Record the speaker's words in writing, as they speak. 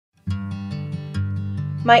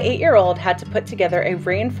My 8-year-old had to put together a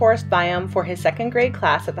rainforest biome for his 2nd grade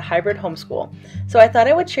class at the Hybrid Homeschool, so I thought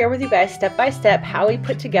I would share with you guys step by step how he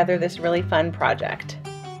put together this really fun project.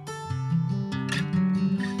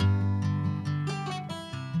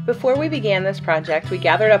 Before we began this project, we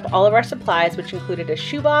gathered up all of our supplies, which included a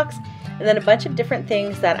shoebox and then a bunch of different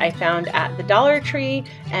things that I found at the Dollar Tree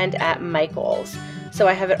and at Michael's. So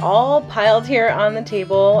I have it all piled here on the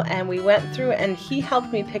table, and we went through and he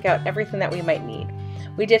helped me pick out everything that we might need.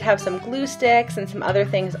 We did have some glue sticks and some other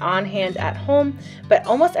things on hand at home, but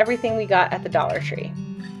almost everything we got at the Dollar Tree.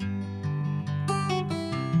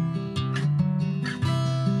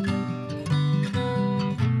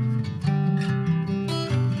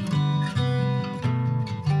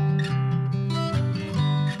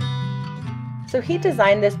 So he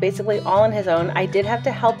designed this basically all on his own. I did have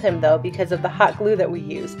to help him though because of the hot glue that we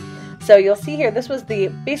use. So you'll see here, this was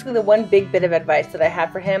basically the one big bit of advice that I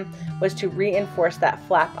had for him, was to reinforce that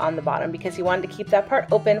flap on the bottom because he wanted to keep that part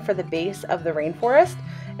open for the base of the rainforest.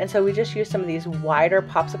 And so we just used some of these wider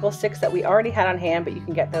popsicle sticks that we already had on hand, but you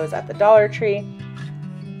can get those at the Dollar Tree.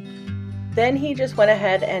 Then he just went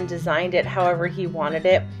ahead and designed it however he wanted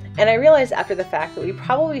it. And I realized after the fact that we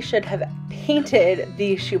probably should have painted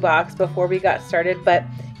the shoebox before we got started, but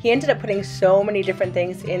he ended up putting so many different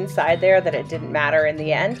things inside there that it didn't matter in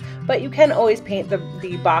the end. But you can always paint the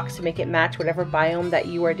box to make it match whatever biome that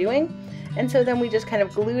you are doing. And so then we just kind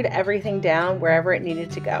of glued everything down wherever it needed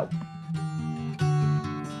to go.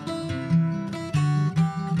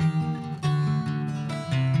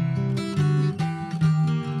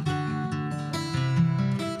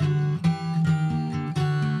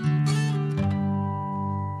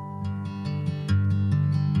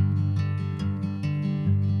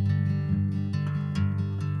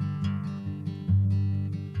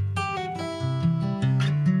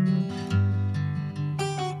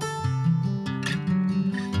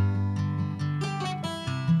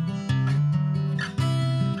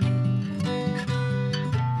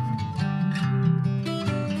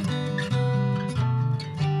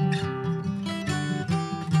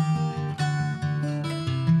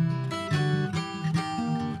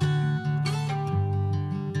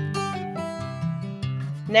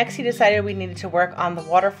 Next, he decided we needed to work on the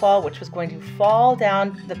waterfall, which was going to fall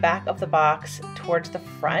down the back of the box towards the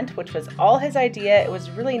front, which was all his idea. It was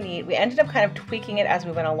really neat. We ended up kind of tweaking it as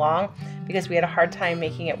we went along because we had a hard time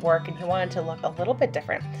making it work and he wanted to look a little bit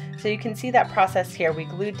different. So you can see that process here. We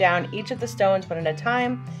glued down each of the stones one at a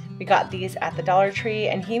time. We got these at the Dollar Tree,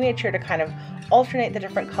 and he made sure to kind of alternate the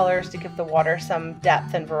different colors to give the water some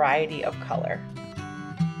depth and variety of color.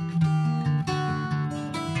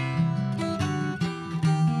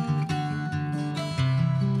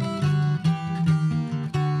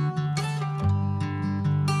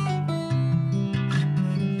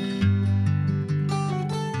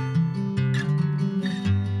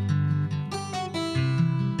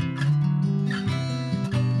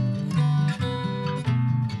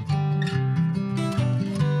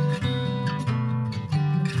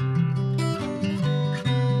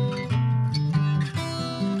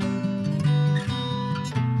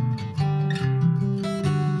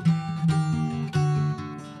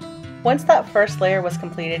 Once that first layer was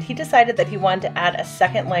completed, he decided that he wanted to add a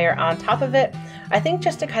second layer on top of it, I think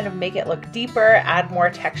just to kind of make it look deeper, add more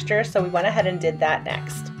texture, so we went ahead and did that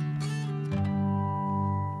next.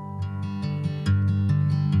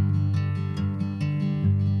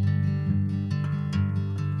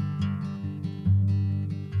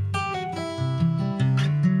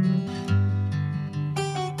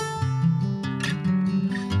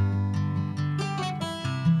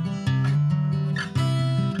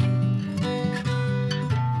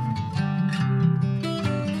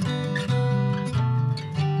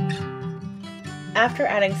 After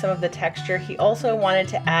adding some of the texture, he also wanted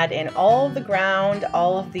to add in all of the ground,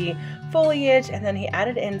 all of the foliage, and then he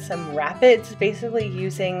added in some rapids, basically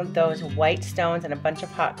using those white stones and a bunch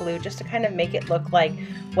of hot glue just to kind of make it look like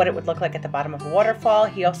what it would look like at the bottom of a waterfall.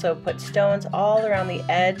 He also put stones all around the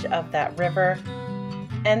edge of that river.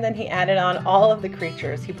 And then he added on all of the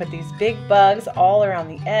creatures. He put these big bugs all around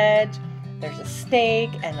the edge. There's a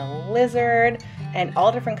snake and a lizard and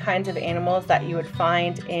all different kinds of animals that you would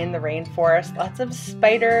find in the rainforest. Lots of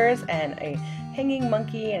spiders and a hanging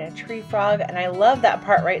monkey and a tree frog. And I love that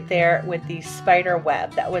part right there with the spider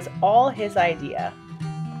web. That was all his idea.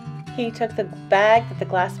 He took the bag that the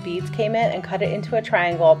glass beads came in and cut it into a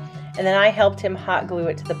triangle, and then I helped him hot glue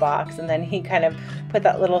it to the box, and then he kind of put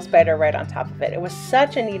that little spider right on top of it. It was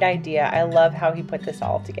such a neat idea. I love how he put this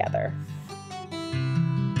all together.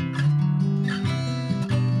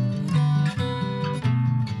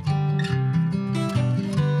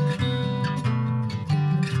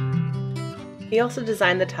 He also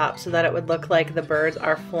designed the top so that it would look like the birds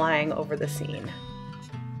are flying over the scene.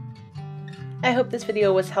 I hope this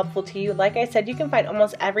video was helpful to you. Like I said, you can find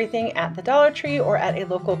almost everything at the Dollar Tree or at a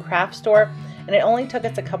local craft store, and it only took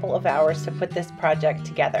us a couple of hours to put this project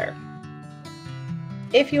together.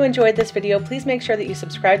 If you enjoyed this video, please make sure that you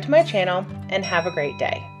subscribe to my channel and have a great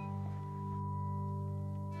day.